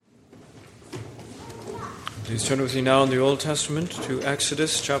Please turn with me now in the Old Testament to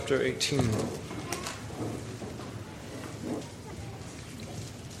Exodus chapter 18.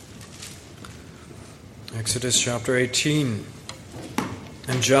 Exodus chapter 18.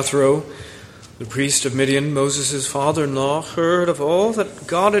 And Jethro, the priest of Midian, Moses' father-in-law, heard of all that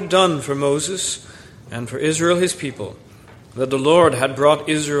God had done for Moses and for Israel his people, that the Lord had brought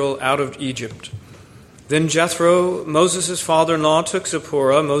Israel out of Egypt. Then Jethro, Moses' father-in-law, took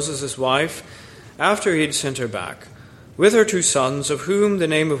Zipporah, Moses' wife, after he had sent her back, with her 2 sons, of whom the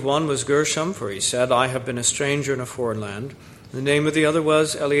name of one was Gershom, for he said, I have been a stranger in a foreign land. The name of the other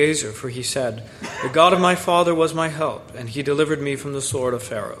was Eleazar, for he said, the God of my father was my help, and he delivered me from the sword of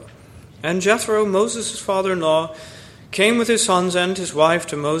Pharaoh. And Jethro, Moses' father-in-law, came with his sons and his wife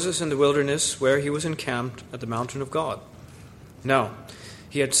to Moses in the wilderness, where he was encamped at the mountain of God. Now,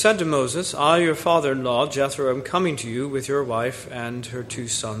 he had said to Moses, I, your father-in-law, Jethro, am coming to you with your wife and her 2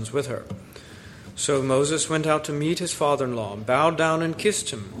 sons with her. So Moses went out to meet his father-in-law, bowed down and kissed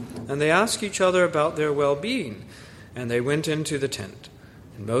him. And they asked each other about their well-being, and they went into the tent.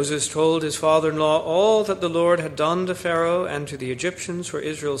 And Moses told his father-in-law all that the Lord had done to Pharaoh and to the Egyptians for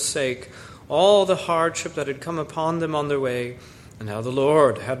Israel's sake, all the hardship that had come upon them on their way, and how the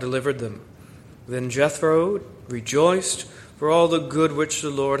Lord had delivered them. Then Jethro rejoiced for all the good which the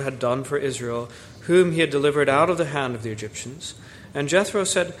Lord had done for Israel, whom he had delivered out of the hand of the Egyptians. And Jethro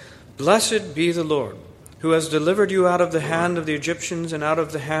said, Blessed be the Lord, who has delivered you out of the hand of the Egyptians and out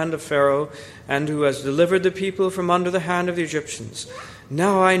of the hand of Pharaoh, and who has delivered the people from under the hand of the Egyptians.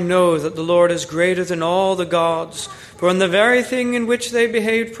 Now I know that the Lord is greater than all the gods, for in the very thing in which they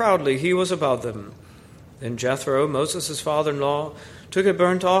behaved proudly, he was above them. Then Jethro, Moses' father-in-law, took a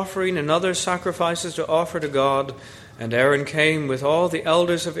burnt offering and other sacrifices to offer to God, and Aaron came with all the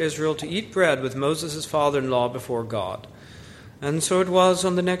elders of Israel to eat bread with Moses' father-in-law before God. And so it was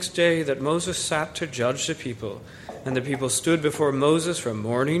on the next day that Moses sat to judge the people, and the people stood before Moses from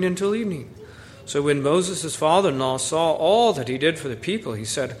morning until evening. So when Moses' father-in-law saw all that he did for the people, he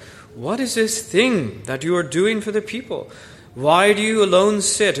said, What is this thing that you are doing for the people? Why do you alone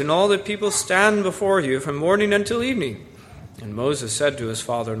sit, and all the people stand before you from morning until evening? And Moses said to his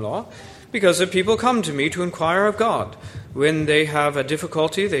father-in-law, Because the people come to me to inquire of God. When they have a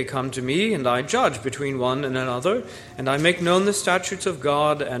difficulty, they come to me, and I judge between one and another, and I make known the statutes of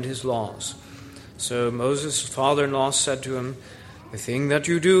God and his laws. So Moses' father-in-law said to him, The thing that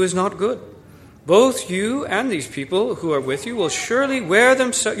you do is not good. Both you and these people who are with you will surely wear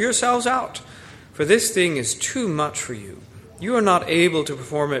yourselves out, for this thing is too much for you. You are not able to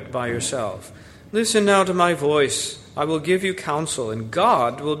perform it by yourself. Listen now to my voice. I will give you counsel, and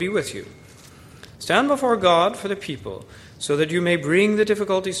God will be with you. Stand before God for the people, so that you may bring the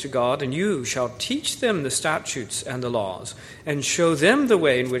difficulties to God, and you shall teach them the statutes and the laws, and show them the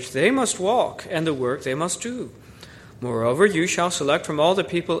way in which they must walk and the work they must do. Moreover, you shall select from all the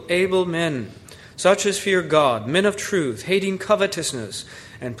people able men, such as fear God, men of truth, hating covetousness,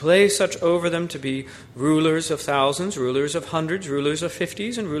 and place such over them to be rulers of thousands, rulers of hundreds, rulers of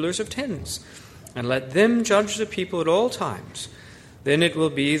 50s, and rulers of 10s. And let them judge the people at all times. Then it will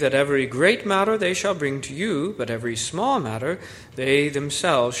be that every great matter they shall bring to you, but every small matter they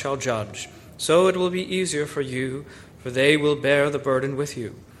themselves shall judge. So it will be easier for you, for they will bear the burden with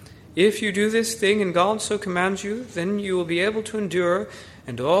you. If you do this thing and God so commands you, then you will be able to endure,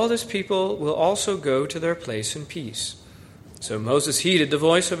 and all this people will also go to their place in peace. So Moses heeded the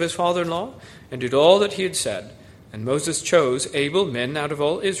voice of his father-in-law, and did all that he had said. And Moses chose able men out of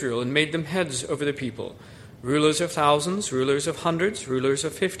all Israel, and made them heads over the people, rulers of thousands, rulers of hundreds, rulers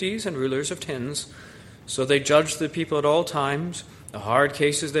of 50s, and rulers of 10s. So they judged the people at all times. The hard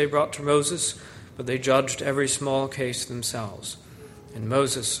cases they brought to Moses, but they judged every small case themselves. And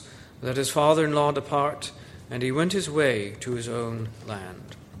Moses let his father-in-law depart, and he went his way to his own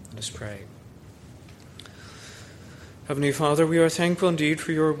land. Let us pray. Heavenly Father, we are thankful indeed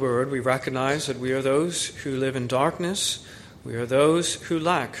for your word. We recognize that we are those who live in darkness. We are those who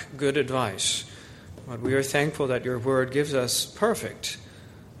lack good advice. But we are thankful that your word gives us perfect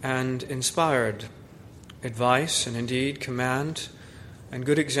and inspired advice and indeed command and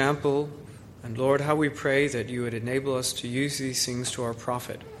good example. And Lord, how we pray that you would enable us to use these things to our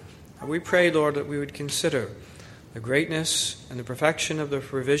profit. And we pray, Lord, that we would consider the greatness and the perfection of the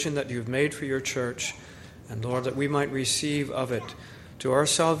provision that you've made for your church. And Lord, that we might receive of it to our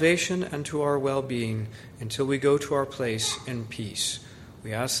salvation and to our well-being until we go to our place in peace.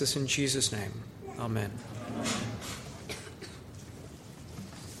 We ask this in Jesus' name. Amen.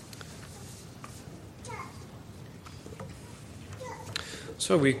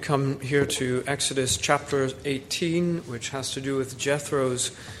 So we come here to Exodus chapter 18, which has to do with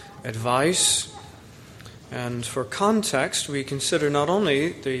Jethro's advice. And for context, we consider not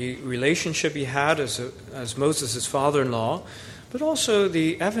only the relationship he had as Moses' father-in-law, but also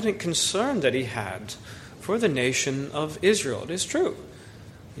the evident concern that he had for the nation of Israel. It is true.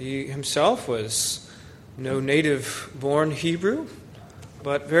 He himself was no native-born Hebrew,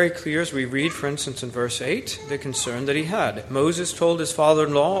 but very clear as we read, for instance, in verse 8, the concern that he had. Moses told his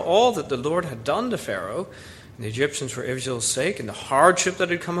father-in-law all that the Lord had done to Pharaoh and the Egyptians for Israel's sake, and the hardship that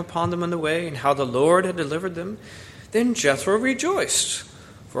had come upon them on the way, and how the Lord had delivered them. Then Jethro rejoiced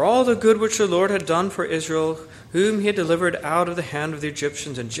for all the good which the Lord had done for Israel, whom he had delivered out of the hand of the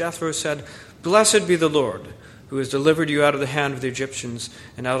Egyptians. And Jethro said, Blessed be the Lord, who has delivered you out of the hand of the Egyptians,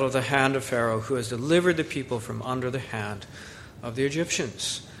 and out of the hand of Pharaoh, who has delivered the people from under the hand of the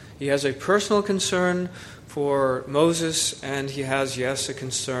Egyptians. He has a personal concern for Moses, and he has, yes, a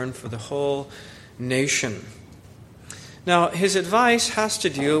concern for the whole nation. Now, his advice has to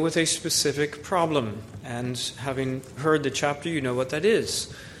deal with a specific problem, and having heard the chapter, you know what that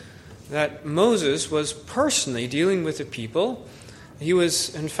is. That Moses was personally dealing with the people. He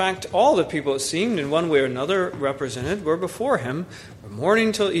was, in fact, all the people, it seemed, in one way or another represented, were before him, from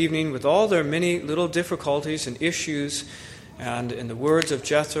morning till evening, with all their many little difficulties and issues. And in the words of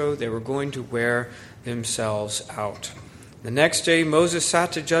Jethro, they were going to wear themselves out. The next day Moses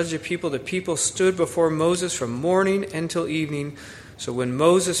sat to judge the people. The people stood before Moses from morning until evening. So when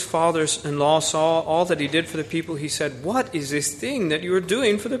Moses' father-in-law saw all that he did for the people, he said, What is this thing that you are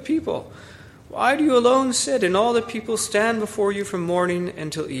doing for the people? Why do you alone sit, and all the people stand before you from morning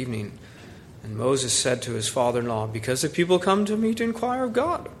until evening? And Moses said to his father-in-law, Because the people come to me to inquire of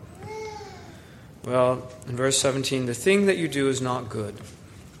God. Well, in verse 17, the thing that you do is not good.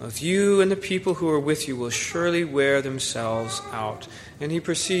 Both you and the people who are with you will surely wear themselves out. And he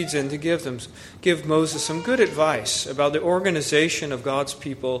proceeds then to give Moses some good advice about the organization of God's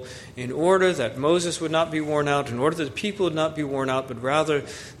people in order that Moses would not be worn out, in order that the people would not be worn out, but rather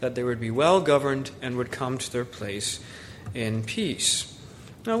that they would be well governed and would come to their place in peace.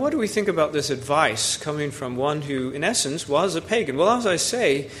 Now, what do we think about this advice coming from one who, in essence, was a pagan? Well, as I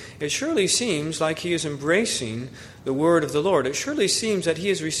say, it surely seems like he is embracing the word of the Lord. It surely seems that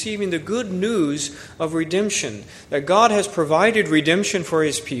he is receiving the good news of redemption, that God has provided redemption for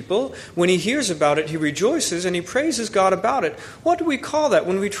his people. When he hears about it, he rejoices and he praises God about it. What do we call that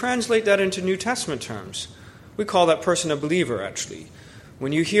when we translate that into New Testament terms? We call that person a believer, actually.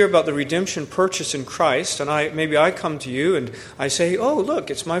 When you hear about the redemption purchase in Christ, and maybe I come to you and I say, oh,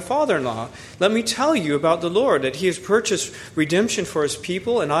 look, it's my father-in-law. Let me tell you about the Lord, that he has purchased redemption for his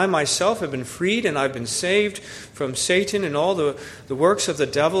people, and I myself have been freed, and I've been saved from Satan and all the works of the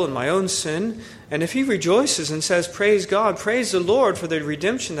devil and my own sin. And if he rejoices and says, praise God, praise the Lord for the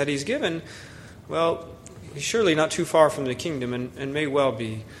redemption that he's given, well, he's surely not too far from the kingdom and may well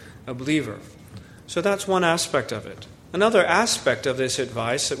be a believer. So that's one aspect of it. Another aspect of this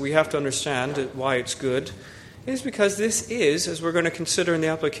advice that we have to understand why it's good is because this is, as we're going to consider in the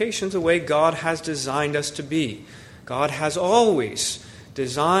applications, the way God has designed us to be. God has always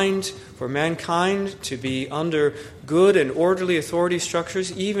designed for mankind to be under good and orderly authority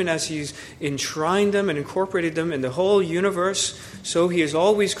structures, even as he's enshrined them and incorporated them in the whole universe. So he has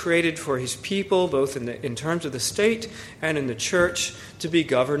always created for his people, both in terms of the state and in the church, to be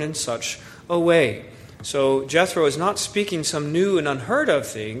governed in such a way. So Jethro is not speaking some new and unheard of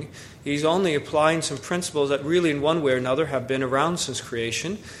thing. He's only applying some principles that really in one way or another have been around since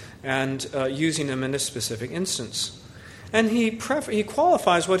creation and using them in a specific instance. And he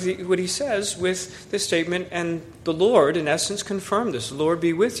qualifies what he says with the statement, and the Lord, in essence, confirmed this. The Lord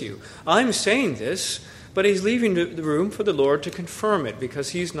be with you. I'm saying this, but he's leaving the room for the Lord to confirm it because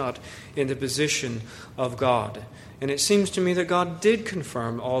he's not in the position of God. And it seems to me that God did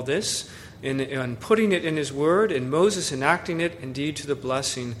confirm all this in putting it in his word, and Moses enacting it, indeed, to the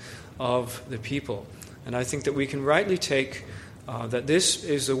blessing of the people. And I think that we can rightly take that this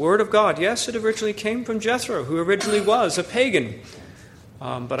is the word of God. Yes, it originally came from Jethro, who originally was a pagan.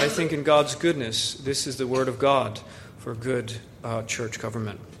 But I think in God's goodness, this is the word of God for good church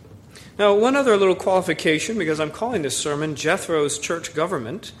government. Now, one other little qualification, because I'm calling this sermon Jethro's Church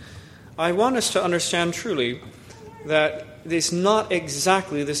Government, I want us to understand truly that it's not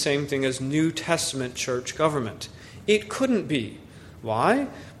exactly the same thing as New Testament church government. It couldn't be. Why?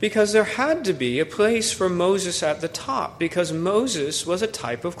 Because there had to be a place for Moses at the top, because Moses was a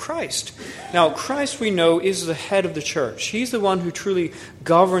type of Christ. Now, Christ, we know, is the head of the church. He's the one who truly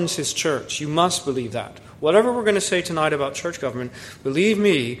governs his church. You must believe that. Whatever we're going to say tonight about church government, believe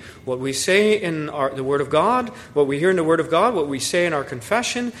me, what we say in the Word of God, what we hear in the Word of God, what we say in our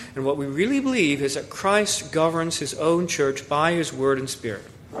confession, and what we really believe is that Christ governs his own church by his Word and Spirit.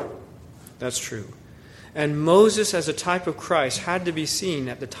 That's true. And Moses, as a type of Christ, had to be seen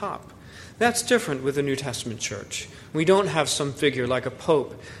at the top. That's different with the New Testament church. We don't have some figure like a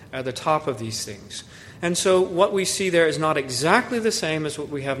pope at the top of these things. And so what we see there is not exactly the same as what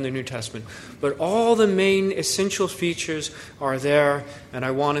we have in the New Testament, but all the main essential features are there, and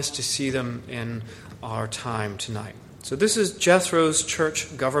I want us to see them in our time tonight. So this is Jethro's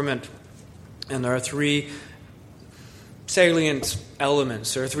church government, and there are three salient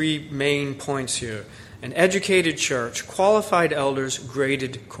elements. There are three main points here. An educated church, qualified elders,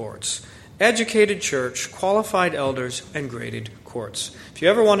 graded courts. Educated church, qualified elders, and graded courts. If you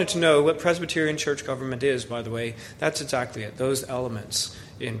ever wanted to know what Presbyterian church government is, by the way, that's exactly it, those elements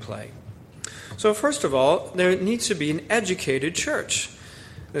in play. So first of all, there needs to be an educated church.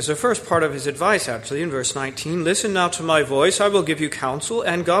 There's the first part of his advice, actually, in verse 19. Listen now to my voice, I will give you counsel,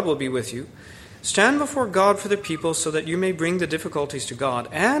 and God will be with you. Stand before God for the people so that you may bring the difficulties to God,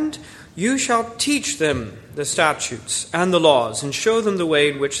 and you shall teach them the statutes and the laws, and show them the way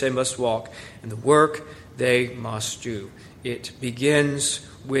in which they must walk, and the work they must do. It begins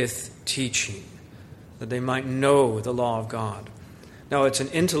with teaching, that they might know the law of God. Now, it's an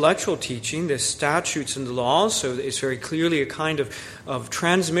intellectual teaching, the statutes and the laws, so it's very clearly a kind of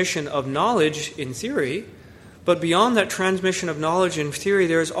transmission of knowledge in theory. But beyond that transmission of knowledge in theory,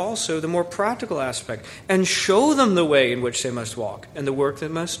 there is also the more practical aspect. And show them the way in which they must walk and the work they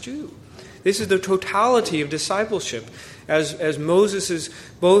must do. This is the totality of discipleship. As Moses is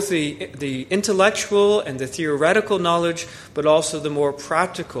both the intellectual and the theoretical knowledge, but also the more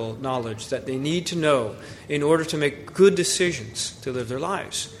practical knowledge that they need to know in order to make good decisions to live their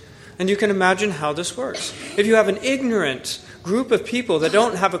lives. And you can imagine how this works. If you have an ignorant group of people that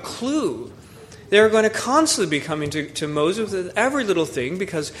don't have a clue, they're going to constantly be coming to Moses with every little thing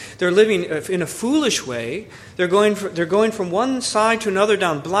because they're living in a foolish way. They're going from one side to another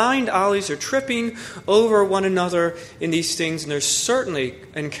down blind alleys. They're tripping over one another in these things, and they're certainly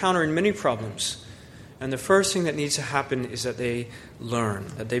encountering many problems. And the first thing that needs to happen is that they learn,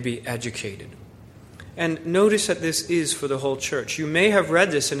 that they be educated. And notice that this is for the whole church. You may have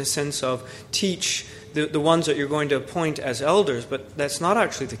read this in a sense of teach the ones that you're going to appoint as elders, but that's not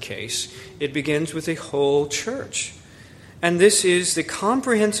actually the case. It begins with the whole church. And this is the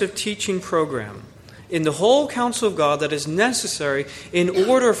comprehensive teaching program in the whole counsel of God that is necessary in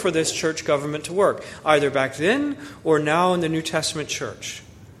order for this church government to work, either back then or now in the New Testament church.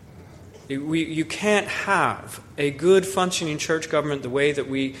 You can't have a good functioning church government the way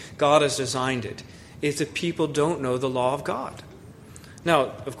that God has designed it if the people don't know the law of God.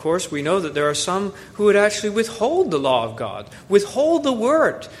 Now, of course, we know that there are some who would actually withhold the law of God, withhold the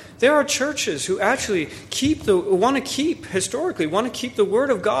word. There are churches who actually want to keep the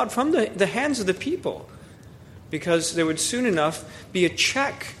word of God from the hands of the people, because there would soon enough be a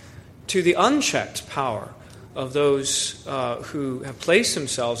check to the unchecked power of those who have placed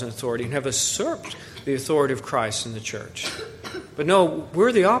themselves in authority and have usurped the authority of Christ in the church. But no,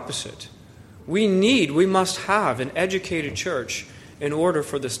 we're the opposite. We must have an educated church in order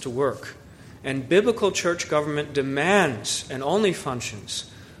for this to work. And biblical church government demands and only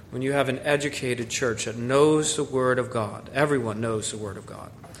functions when you have an educated church that knows the Word of God. Everyone knows the Word of God.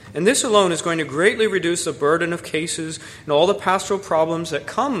 And this alone is going to greatly reduce the burden of cases and all the pastoral problems that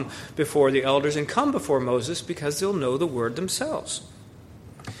come before the elders and come before Moses, because they'll know the Word themselves.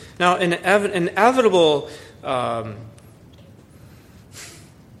 Now, an inevitable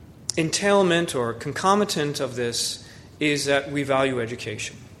entailment or concomitant of this is that we value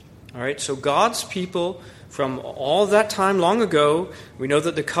education. All right, so God's people from all that time long ago, we know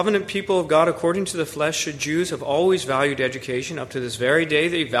that the covenant people of God according to the flesh, the Jews, have always valued education. Up to this very day,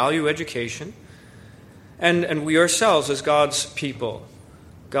 they value education. And we ourselves, as God's people,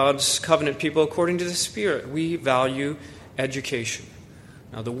 God's covenant people according to the Spirit, we value education.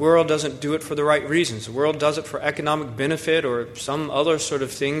 Now, the world doesn't do it for the right reasons. The world does it for economic benefit or some other sort of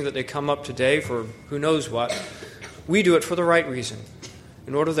thing that they come up today for who knows what. We do it for the right reason,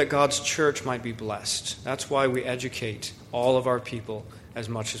 in order that God's church might be blessed. That's why we educate all of our people as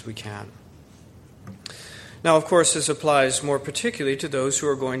much as we can. Now, of course, this applies more particularly to those who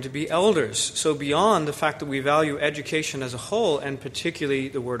are going to be elders. So beyond the fact that we value education as a whole, and particularly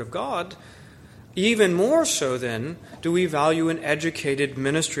the Word of God, even more so then do we value an educated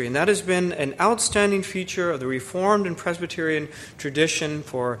ministry. And that has been an outstanding feature of the Reformed and Presbyterian tradition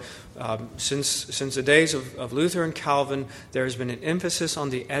for since the days of Luther and Calvin. There has been an emphasis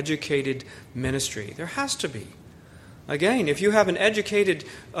on the educated ministry. There has to be. Again, if you have an educated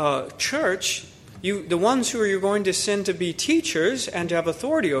church, the ones who you're going to send to be teachers and to have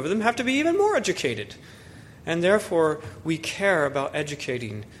authority over them have to be even more educated. And therefore, we care about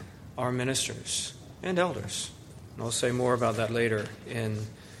educating our ministers. and elders. And I'll say more about that later in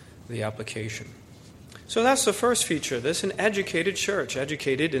the application. So that's the first feature. This is an educated church,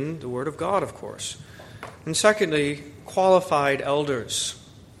 educated in the Word of God, of course. And secondly, qualified elders.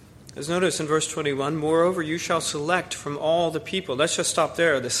 As noticed in verse 21, moreover, you shall select from all the people. Let's just stop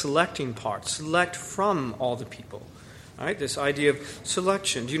there, the selecting part. Select from all the people. All right, this idea of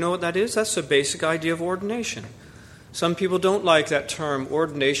selection. Do you know what that is? That's the basic idea of ordination. Some people don't like that term,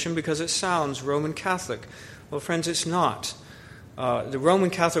 ordination, because it sounds Roman Catholic. Well, friends, it's not. The Roman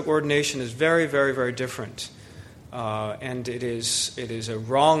Catholic ordination is very, very, very different. And it is a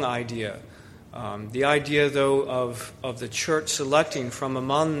wrong idea. The idea, though, of the church selecting from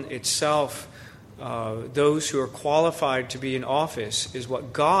among itself those who are qualified to be in office is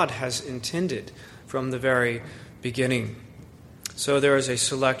what God has intended from the very beginning. So there is a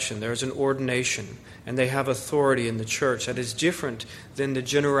selection, there is an ordination, and they have authority in the church that is different than the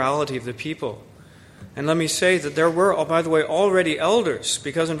generality of the people. And let me say that there were, by the way, already elders,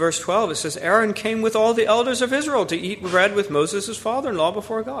 because in verse 12 it says, Aaron came with all the elders of Israel to eat bread with Moses, his father-in-law,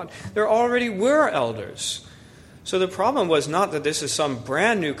 before God. There already were elders. So the problem was not that this is some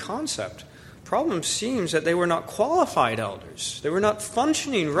brand new concept. The problem seems that they were not qualified elders. They were not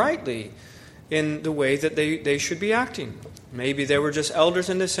functioning rightly in the way that they should be acting. Maybe they were just elders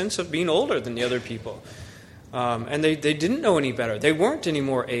in the sense of being older than the other people. And they didn't know any better. They weren't any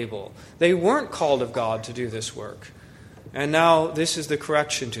more able. They weren't called of God to do this work. And now this is the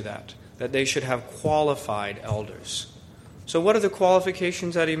correction to that they should have qualified elders. So what are the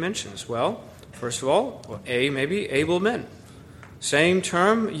qualifications that he mentions? Well, first of all, maybe able men. Same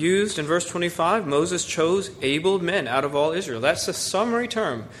term used in verse 25. Moses chose able men out of all Israel. That's the summary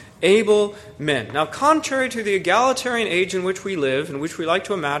term. Able men. Now, contrary to the egalitarian age in which we live, in which we like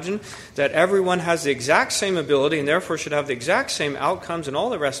to imagine that everyone has the exact same ability and therefore should have the exact same outcomes and all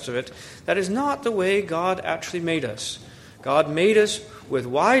the rest of it, that is not the way God actually made us. God made us with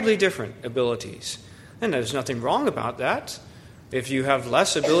widely different abilities. And there's nothing wrong about that. If you have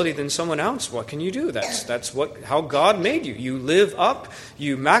less ability than someone else, what can you do? That's how God made you. You live up,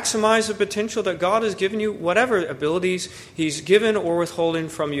 you maximize the potential that God has given you, whatever abilities He's given or withholding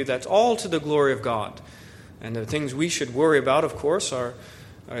from you. That's all to the glory of God. And the things we should worry about, of course,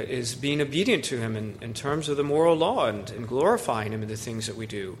 is being obedient to Him in terms of the moral law and glorifying Him in the things that we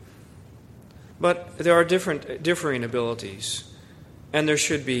do. But there are differing abilities, and there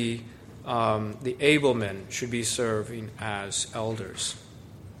should be the able men should be serving as elders.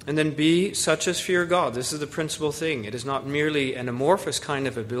 And then B, such as fear God. This is the principal thing. It is not merely an amorphous kind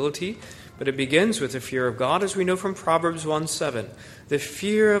of ability, but it begins with the fear of God, as we know from Proverbs 1:7. The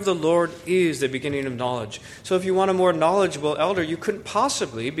fear of the Lord is the beginning of knowledge. So if you want a more knowledgeable elder, you couldn't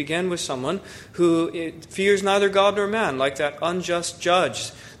possibly begin with someone who fears neither God nor man, like that unjust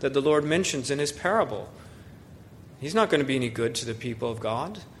judge that the Lord mentions in His parable. He's not going to be any good to the people of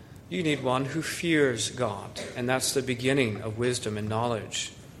God. You need one who fears God, and that's the beginning of wisdom and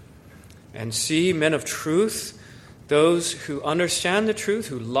knowledge. And see, men of truth, those who understand the truth,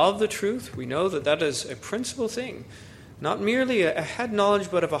 who love the truth, we know that is a principal thing. Not merely a head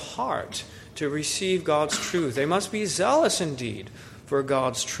knowledge, but of a heart to receive God's truth. They must be zealous indeed for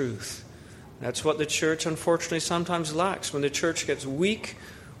God's truth. That's what the church unfortunately sometimes lacks. When the church gets weak,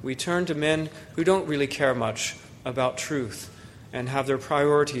 we turn to men who don't really care much about truth and have their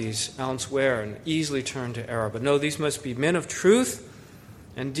priorities elsewhere and easily turn to error. But no, these must be men of truth,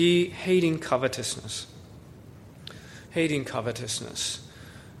 and D, hating covetousness. Hating covetousness.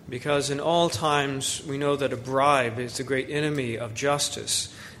 Because in all times we know that a bribe is the great enemy of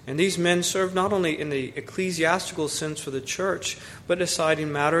justice. And these men served not only in the ecclesiastical sense for the church, but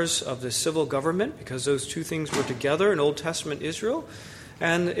deciding matters of the civil government, because those two things were together in Old Testament Israel.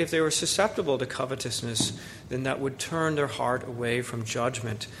 And if they were susceptible to covetousness, then that would turn their heart away from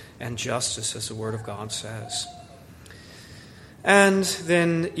judgment and justice, as the Word of God says. And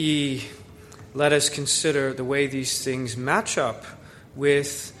then E, let us consider the way these things match up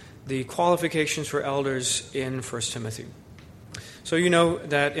with the qualifications for elders in 1 Timothy. So you know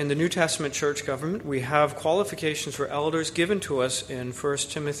that in the New Testament church government, we have qualifications for elders given to us in 1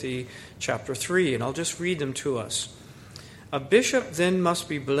 Timothy chapter 3, and I'll just read them to us. A bishop then must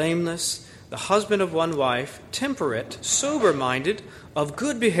be blameless, the husband of one wife, temperate, sober-minded, of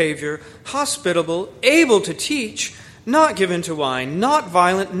good behavior, hospitable, able to teach, not given to wine, not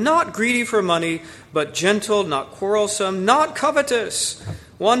violent, not greedy for money, but gentle, not quarrelsome, not covetous,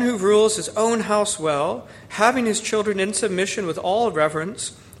 one who rules his own house well, having his children in submission with all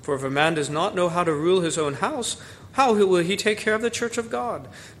reverence. For if a man does not know how to rule his own house, how will he take care of the church of God?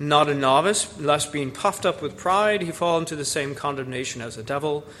 Not a novice, lest being puffed up with pride, he fall into the same condemnation as the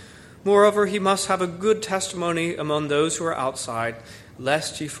devil. Moreover, he must have a good testimony among those who are outside,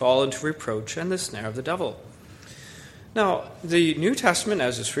 lest he fall into reproach and the snare of the devil. Now, the New Testament,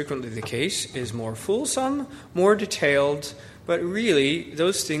 as is frequently the case, is more fulsome, more detailed, but really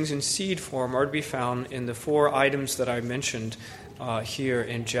those things in seed form are to be found in the 4 items that I mentioned here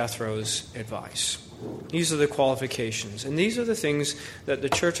in Jethro's advice. These are the qualifications, and these are the things that the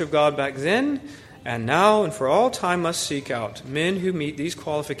Church of God back then and now and for all time must seek out, men who meet these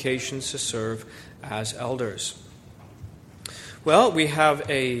qualifications to serve as elders. Well, we have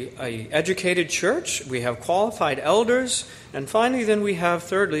a educated church, we have qualified elders, and finally then we have,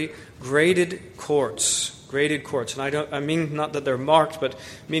 thirdly, graded courts. Graded courts. And I mean not that they're marked, but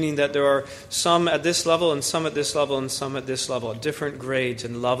meaning that there are some at this level and some at this level and some at this level, at different grades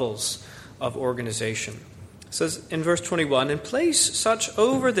and levels of organization. It says in verse 21, "And place such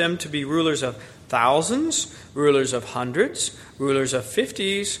over them to be rulers of thousands, rulers of hundreds, rulers of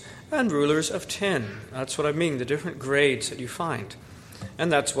 50s, and rulers of 10. That's what I mean, the different grades that you find.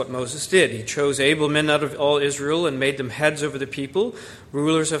 And that's what Moses did. He chose able men out of all Israel and made them heads over the people,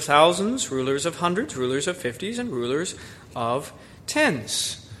 rulers of thousands, rulers of hundreds, rulers of 50s, and rulers of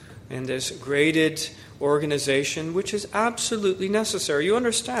 10s. In this graded organization, which is absolutely necessary. You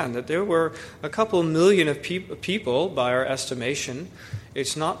understand that there were a couple million of people, by our estimation.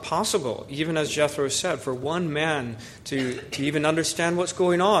 It's not possible, even as Jethro said, for one man to even understand what's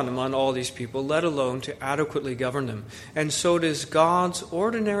going on among all these people, let alone to adequately govern them. And so it is God's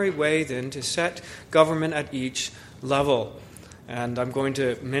ordinary way then to set government at each level. And I'm going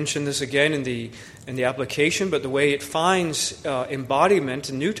to mention this again in the application, but the way it finds embodiment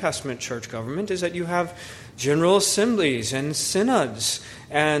in New Testament church government is that you have general assemblies and synods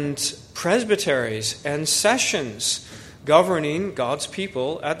and presbyteries and sessions governing God's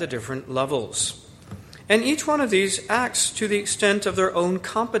people at the different levels. And each one of these acts to the extent of their own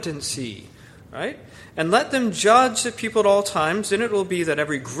competency, right? And let them judge the people at all times, then it will be that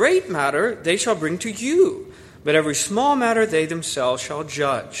every great matter they shall bring to you, but every small matter they themselves shall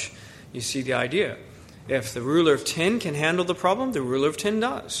judge. You see the idea. If the ruler of 10 can handle the problem, the ruler of 10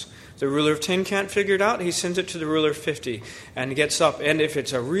 does. The ruler of 10 can't figure it out, he sends it to the ruler of 50 and gets up. And if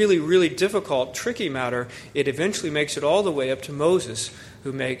it's a really, really difficult, tricky matter, it eventually makes it all the way up to Moses,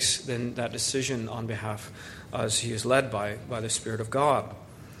 who makes then that decision on behalf as he is led by the Spirit of God.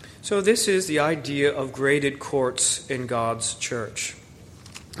 So this is the idea of graded courts in God's church.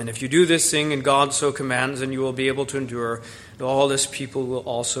 And if you do this thing and God so commands, then you will be able to endure, and all this people will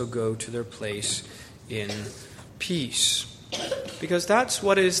also go to their place in peace. Because that's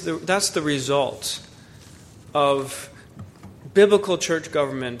the result of biblical church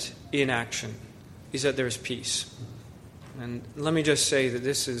government in action, is that there's peace. And let me just say that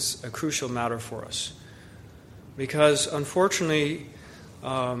this is a crucial matter for us. Because unfortunately,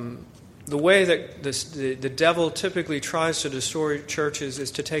 the way that the devil typically tries to destroy churches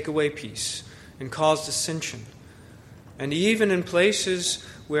is to take away peace and cause dissension. And even in places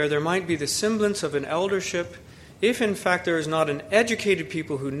where there might be the semblance of an eldership, if in fact there is not an educated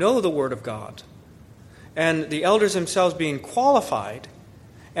people who know the Word of God, and the elders themselves being qualified,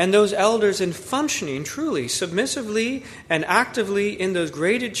 and those elders in functioning truly, submissively and actively in those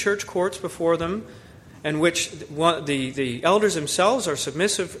graded church courts before them, in which the elders themselves are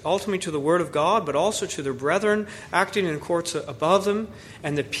submissive ultimately to the Word of God, but also to their brethren acting in courts above them,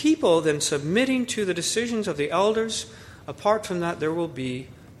 and the people then submitting to the decisions of the elders, apart from that there will be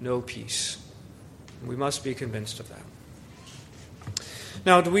no peace. We must be convinced of that.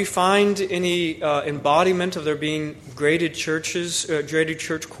 Now, do we find any embodiment of there being graded church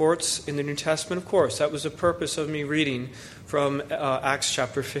courts in the New Testament? Of course, that was the purpose of me reading from Acts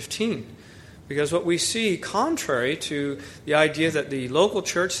chapter 15. Because what we see, contrary to the idea that the local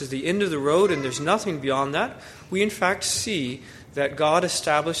church is the end of the road and there's nothing beyond that, we in fact see that God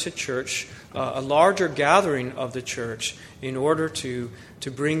established a church, a larger gathering of the church, in order to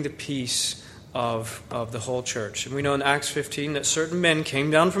bring the peace of the whole church. And we know in Acts 15 that certain men came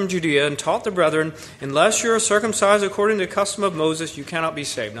down from Judea and taught the brethren, unless you are circumcised according to the custom of Moses, you cannot be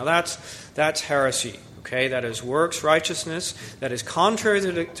saved. Now that's heresy. Okay, that is works righteousness, that is contrary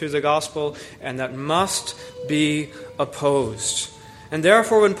to the gospel, and that must be opposed. And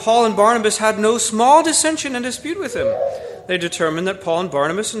therefore, when Paul and Barnabas had no small dissension and dispute with him, they determined that Paul and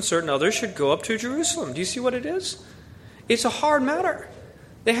Barnabas and certain others should go up to Jerusalem. Do you see what it is? It's a hard matter.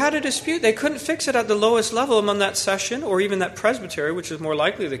 They had a dispute. They couldn't fix it at the lowest level among that session or even that presbytery, which is more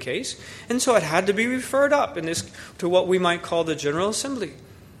likely the case. And so it had to be referred up to what we might call the General Assembly.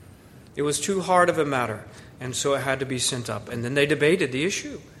 It was too hard of a matter, and so it had to be sent up. And then they debated the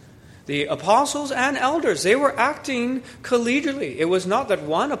issue The apostles and elders, they were acting collegially. It was not that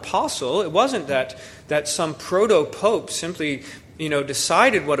one apostle, it wasn't that some proto-pope simply,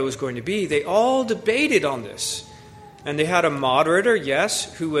 decided what it was going to be. They all debated on this. And they had a moderator,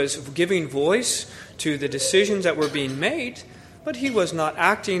 yes, who was giving voice to the decisions that were being made, but he was not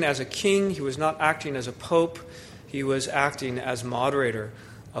acting as a king, he was not acting as a pope, he was acting as moderator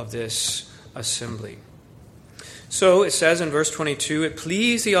of this assembly. So it says in verse 22, it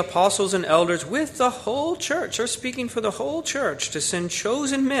pleased the apostles and elders with the whole church, or speaking for the whole church, to send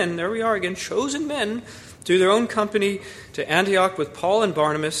chosen men, there we are again, chosen men, through their own company to Antioch with Paul and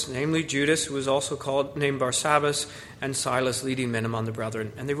Barnabas, namely Judas, who was also named Barsabbas, and Silas, leading men among the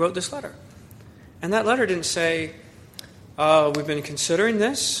brethren. And they wrote this letter. And that letter didn't say, we've been considering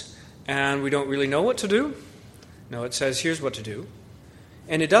this, and we don't really know what to do. No, it says, here's what to do.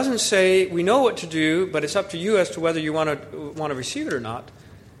 And it doesn't say, we know what to do, but it's up to you as to whether you want to receive it or not.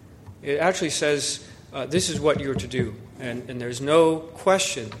 It actually says, this is what you're to do. And there's no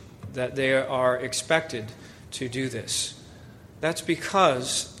question that they are expected to do this. That's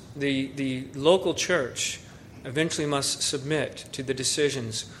because the local church eventually must submit to the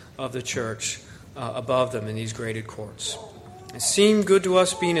decisions of the church above them in these graded courts. It seemed good to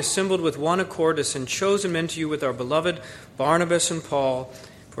us, being assembled with one accord, to send chosen men to you with our beloved Barnabas and Paul.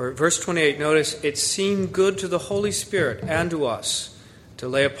 For verse 28, notice, it seemed good to the Holy Spirit and to us to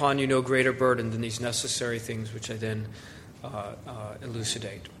lay upon you no greater burden than these necessary things, which I then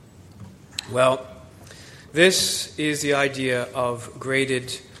elucidate. Well, this is the idea of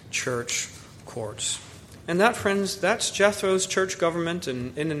graded church courts. And that, friends, that's Jethro's church government,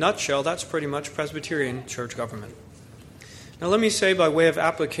 and in a nutshell, that's pretty much Presbyterian church government. Now let me say by way of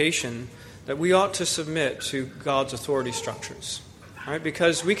application that we ought to submit to God's authority structures. Right?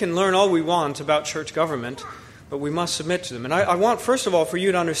 Because we can learn all we want about church government, but we must submit to them. And I want, first of all, for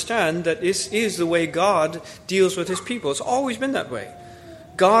you to understand that this is the way God deals with his people. It's always been that way.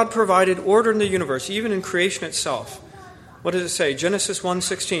 God provided order in the universe, even in creation itself. What does it say? Genesis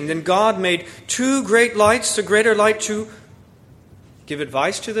 1:16. Then God made two great lights, the greater light to give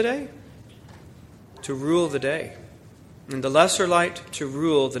advice to the day, to rule the day, and the lesser light to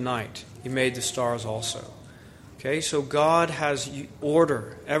rule the night. He made the stars also. Okay, so God has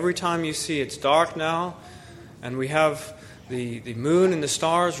order. Every time you see it's dark now, and we have the moon and the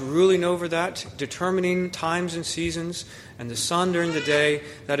stars ruling over that, determining times and seasons, and the sun during the day,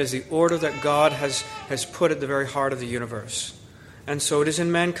 that is the order that God has put at the very heart of the universe. And so it is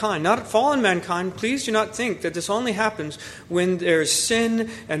in mankind. Not fallen mankind. Please do not think that this only happens when there's sin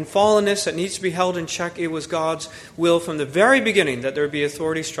and fallenness that needs to be held in check. It was God's will from the very beginning that there be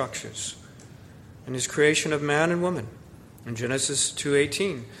authority structures in his creation of man and woman. In Genesis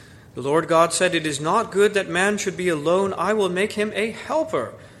 2:18, the Lord God said, "It is not good that man should be alone. I will make him a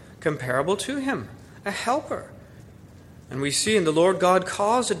helper comparable to him." A helper. And we see, and the Lord God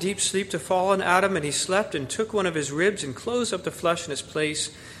caused a deep sleep to fall on Adam, and he slept and took one of his ribs and closed up the flesh in its place.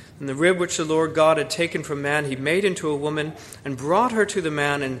 And the rib which the Lord God had taken from man, he made into a woman and brought her to the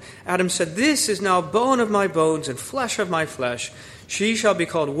man. And Adam said, "This is now bone of my bones and flesh of my flesh. She shall be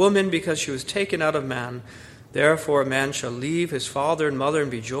called woman because she was taken out of man. Therefore a man shall leave his father and mother and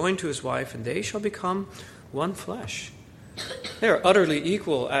be joined to his wife, and they shall become one flesh." They are utterly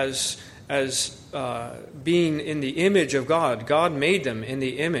equal as being in the image of God. God made them in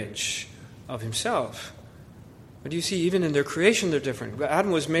the image of himself. But you see, even in their creation, they're different.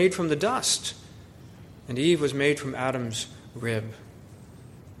 Adam was made from the dust, and Eve was made from Adam's rib.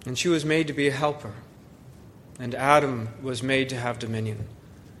 And she was made to be a helper, and Adam was made to have dominion.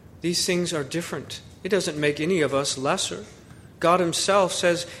 These things are different. It doesn't make any of us lesser. God himself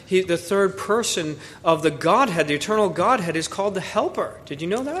says the third person of the Godhead, the eternal Godhead, is called the Helper. Did you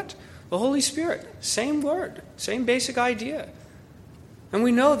know that? The Holy Spirit. Same word. Same basic idea. And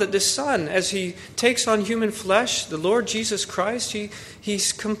we know that the Son, as he takes on human flesh, the Lord Jesus Christ,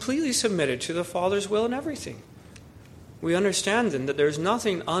 he's completely submitted to the Father's will in everything. We understand then that there's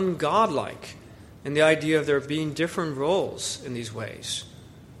nothing ungodlike in the idea of there being different roles in these ways.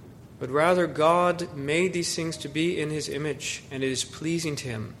 But rather, God made these things to be in his image, and it is pleasing to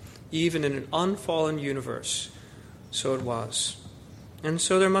him, even in an unfallen universe. So it was. And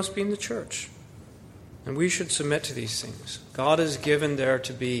so there must be in the church. And we should submit to these things. God is given there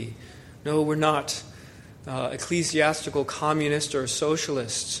to be. No, we're not ecclesiastical communists or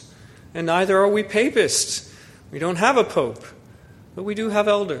socialists. And neither are we papists. We don't have a pope. But we do have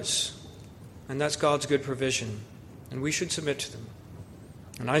elders. And that's God's good provision. And we should submit to them.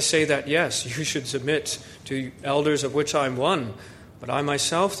 And I say that, yes, you should submit to elders of which I'm one. But I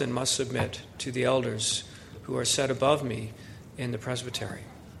myself then must submit to the elders who are set above me in the presbytery.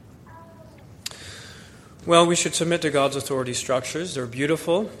 Well, we should submit to God's authority structures. They're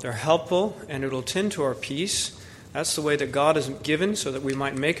beautiful, they're helpful, and it'll tend to our peace. That's the way that God has given so that we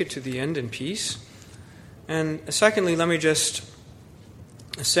might make it to the end in peace. And secondly, let me just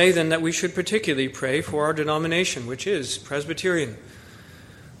say then that we should particularly pray for our denomination, which is Presbyterian.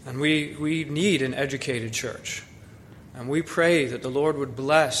 And we need an educated church. And we pray that the Lord would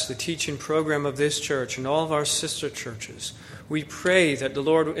bless the teaching program of this church and all of our sister churches. We pray that the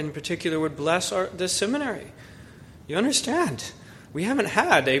Lord in particular would bless the seminary. You understand? We haven't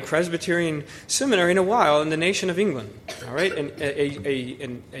had a Presbyterian seminary in a while in the nation of England. All right? And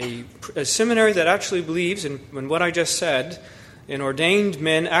a seminary that actually believes in what I just said, in ordained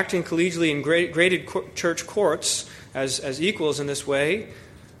men acting collegially in graded church courts as equals in this way.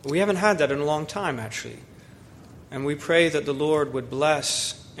 We haven't had that in a long time, actually. And we pray that the Lord would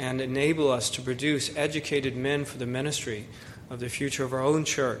bless and enable us to produce educated men for the ministry of the future of our own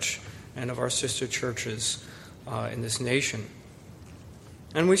church and of our sister churches in this nation.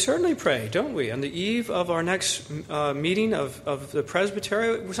 And we certainly pray, don't we? On the eve of our next meeting of the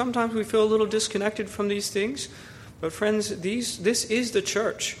presbytery, sometimes we feel a little disconnected from these things. But friends, this is the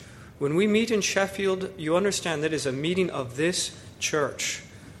church. When we meet in Sheffield, you understand that is a meeting of this church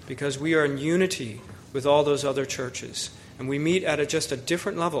because we are in unity with all those other churches. And we meet at just a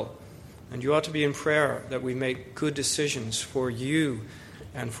different level. And you ought to be in prayer that we make good decisions for you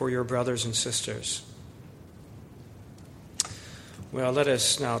and for your brothers and sisters. Well, let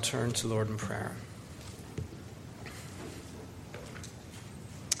us now turn to the Lord in prayer.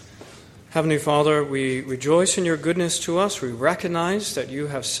 Heavenly Father, we rejoice in your goodness to us. We recognize that you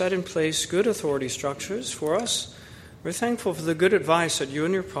have set in place good authority structures for us. We're thankful for the good advice that you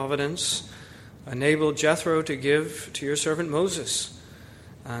in your providence enabled Jethro to give to your servant Moses.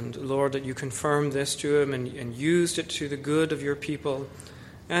 And Lord, that you confirmed this to him and used it to the good of your people.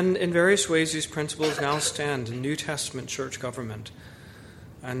 And in various ways these principles now stand in New Testament church government.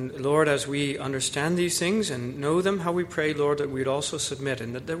 And Lord, as we understand these things and know them, how we pray, Lord, that we'd also submit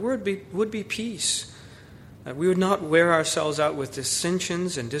and that there would be peace. That we would not wear ourselves out with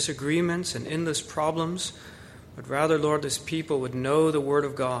dissensions and disagreements and endless problems, but rather, Lord, this people would know the Word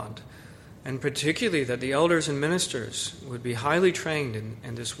of God. And particularly that the elders and ministers would be highly trained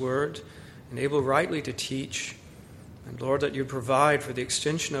in this Word and able rightly to teach. And Lord, that you provide for the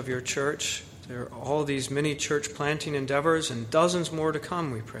extension of your church. There are all these many church planting endeavors and dozens more to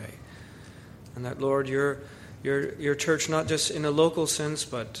come, we pray. And that, Lord, your church, not just in a local sense,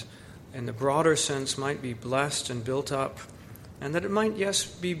 but in the broader sense, might be blessed and built up. And that it might, yes,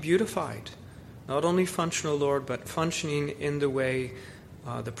 be beautified. Not only functional, Lord, but functioning in the way,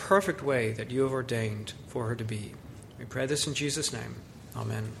 the perfect way that you have ordained for her to be. We pray this in Jesus' name.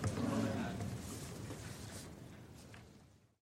 Amen.